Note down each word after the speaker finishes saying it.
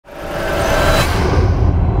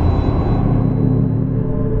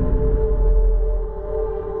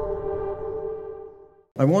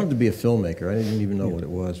I wanted to be a filmmaker. I didn't even know what it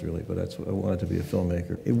was really, but that's what I wanted to be, a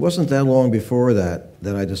filmmaker. It wasn't that long before that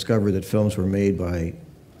I discovered that films were made by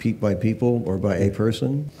people or by a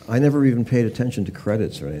person. I never even paid attention to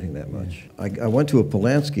credits or anything that much. I went to a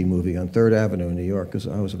Polanski movie on 3rd Avenue in New York because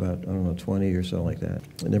I was about, I don't know, 20 or so like that.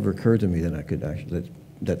 It never occurred to me that I could actually,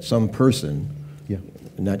 that some person,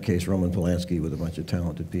 in that case Roman Polanski with a bunch of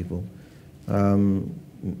talented people,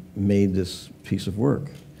 made this piece of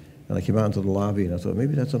work. And I came out into the lobby and I thought,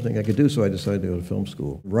 maybe that's something I could do, so I decided to go to film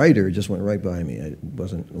school. Writer just went right by me. I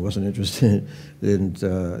wasn't interested,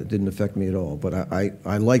 didn't affect me at all. But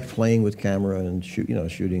I liked playing with camera and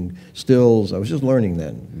shooting stills. I was just learning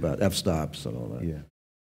then about f-stops and all that. Yeah.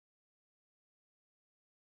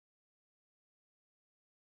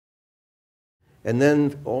 And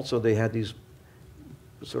then also they had these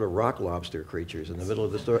sort of rock lobster creatures in the middle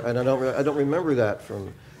of the story, and I don't remember that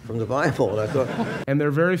from the Bible. And I thought, and there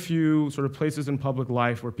are very few sort of places in public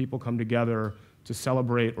life where people come together to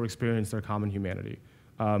celebrate or experience their common humanity.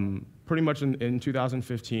 Pretty much in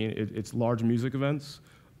 2015, it's large music events,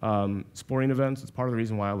 sporting events. It's part of the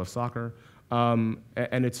reason why I love soccer, and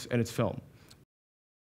it's film.